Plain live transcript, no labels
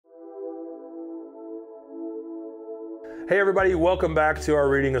Hey everybody, welcome back to our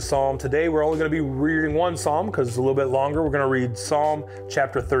reading of Psalm. Today we're only going to be reading one Psalm because it's a little bit longer. We're going to read Psalm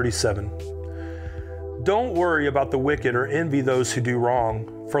chapter 37. Don't worry about the wicked or envy those who do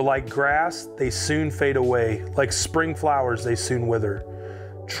wrong, for like grass they soon fade away, like spring flowers they soon wither.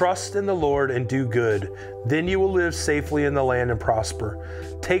 Trust in the Lord and do good, then you will live safely in the land and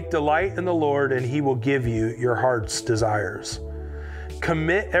prosper. Take delight in the Lord and he will give you your heart's desires.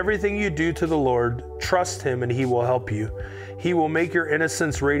 Commit everything you do to the Lord, trust him and he will help you. He will make your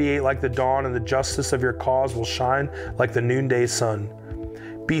innocence radiate like the dawn and the justice of your cause will shine like the noonday sun.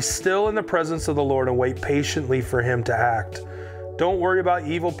 Be still in the presence of the Lord and wait patiently for him to act. Don't worry about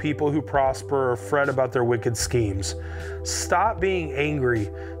evil people who prosper or fret about their wicked schemes. Stop being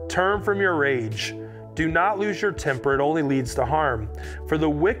angry. Turn from your rage. Do not lose your temper, it only leads to harm. For the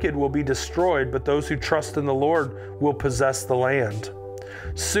wicked will be destroyed, but those who trust in the Lord will possess the land.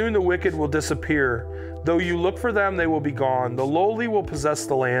 Soon the wicked will disappear. Though you look for them, they will be gone. The lowly will possess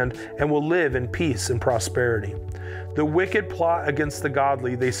the land and will live in peace and prosperity. The wicked plot against the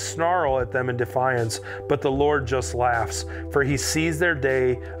godly. They snarl at them in defiance, but the Lord just laughs, for he sees their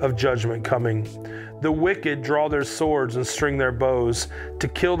day of judgment coming. The wicked draw their swords and string their bows to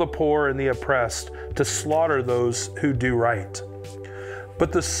kill the poor and the oppressed, to slaughter those who do right.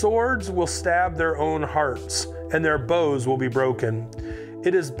 But the swords will stab their own hearts, and their bows will be broken.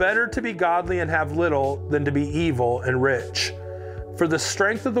 It is better to be godly and have little than to be evil and rich. For the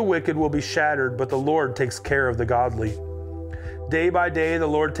strength of the wicked will be shattered, but the Lord takes care of the godly. Day by day the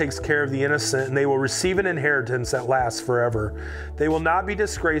Lord takes care of the innocent, and they will receive an inheritance that lasts forever. They will not be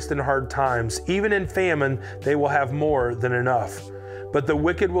disgraced in hard times. Even in famine they will have more than enough. But the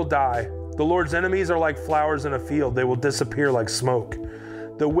wicked will die. The Lord's enemies are like flowers in a field. They will disappear like smoke.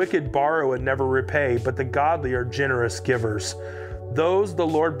 The wicked borrow and never repay, but the godly are generous givers. Those the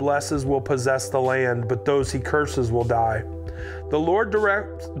Lord blesses will possess the land, but those he curses will die. The Lord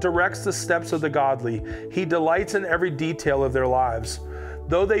directs the steps of the godly. He delights in every detail of their lives.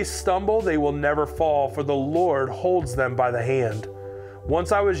 Though they stumble, they will never fall, for the Lord holds them by the hand.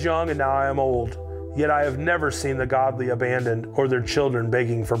 Once I was young and now I am old, yet I have never seen the godly abandoned or their children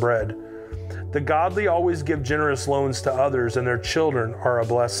begging for bread. The godly always give generous loans to others, and their children are a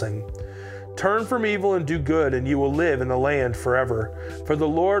blessing. Turn from evil and do good, and you will live in the land forever. For the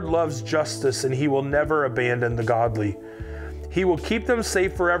Lord loves justice, and he will never abandon the godly. He will keep them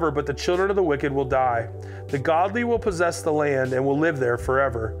safe forever, but the children of the wicked will die. The godly will possess the land and will live there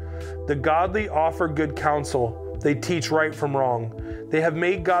forever. The godly offer good counsel. They teach right from wrong. They have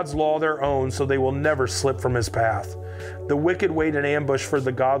made God's law their own, so they will never slip from his path. The wicked wait in ambush for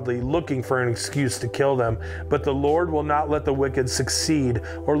the godly, looking for an excuse to kill them. But the Lord will not let the wicked succeed,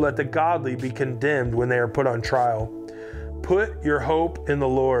 or let the godly be condemned when they are put on trial. Put your hope in the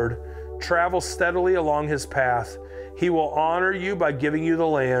Lord. Travel steadily along his path. He will honor you by giving you the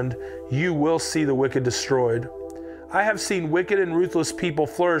land. You will see the wicked destroyed. I have seen wicked and ruthless people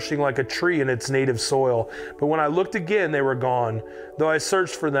flourishing like a tree in its native soil. But when I looked again, they were gone. Though I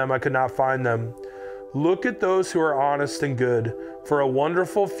searched for them, I could not find them. Look at those who are honest and good, for a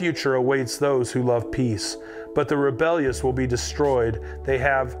wonderful future awaits those who love peace. But the rebellious will be destroyed. They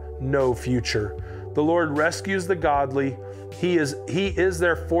have no future. The Lord rescues the godly. He is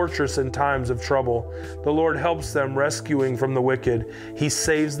their fortress in times of trouble. The Lord helps them, rescuing from the wicked. He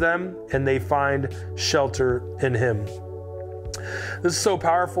saves them, and they find shelter in him. This is so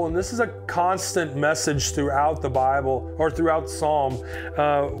powerful, and this is a constant message throughout the Bible, or throughout Psalm.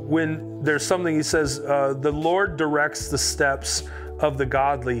 When there's something, he says, the Lord directs the steps of the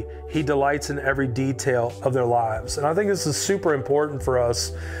godly. He delights in every detail of their lives. And I think this is super important for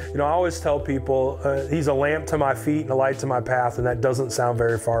us. You know, I always tell people, he's a lamp to my feet and a light to my path, and that doesn't sound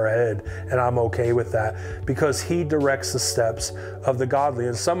very far ahead, and I'm okay with that, because he directs the steps of the godly.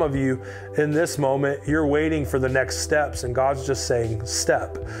 And some of you in this moment, you're waiting for the next steps, and God's just saying,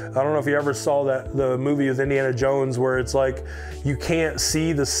 step. I don't know if you ever saw the movie with Indiana Jones, where it's like, you can't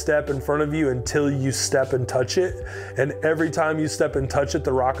see the step in front of you until you step and touch it. And every time you step and touch it,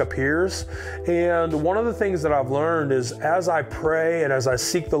 the rock appears. And one of the things that I've learned is, as I pray and as I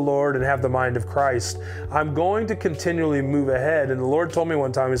seek the Lord and have the mind of Christ, I'm going to continually move ahead. And the Lord told me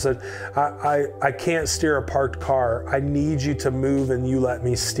one time, he said, I can't steer a parked car. I need you to move and you let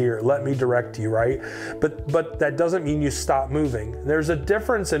me steer. Let me direct you, right? But that doesn't mean you stop moving. There's a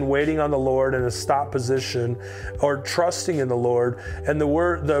difference in waiting on the Lord in a stop position or trusting in the Lord. And the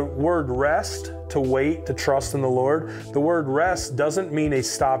word rest, to wait, to trust in the Lord, the word rest doesn't mean a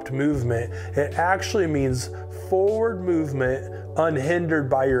stopped movement. It actually means forward movement unhindered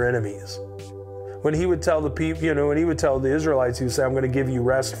by your enemies. When he would tell the people, when he would tell the Israelites, he would say, I'm going to give you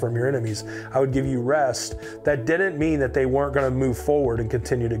rest from your enemies. I would give you rest. That didn't mean that they weren't going to move forward and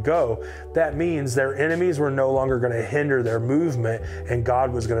continue to go. That means their enemies were no longer going to hinder their movement, and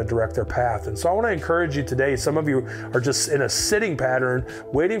God was going to direct their path. And so I want to encourage you today. Some of you are just in a sitting pattern,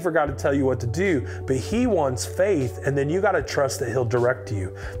 waiting for God to tell you what to do, but he wants faith, and then you got to trust that he'll direct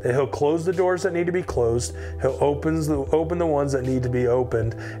you, that he'll close the doors that need to be closed, he'll open the ones that need to be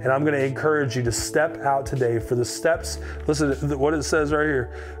opened. And I'm going to encourage you to step out today for the steps. Listen to what it says right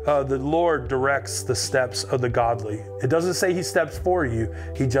here. The Lord directs the steps of the godly. It doesn't say he steps for you.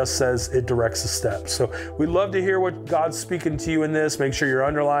 He just says it directs the steps. So we'd love to hear what God's speaking to you in this. Make sure you're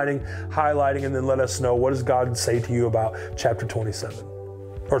underlining, highlighting, and then let us know, what does God say to you about chapter 27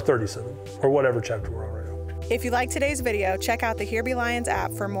 or 37 or whatever chapter we're on right now. If you like today's video, check out the Here Be Lions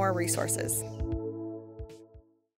app for more resources.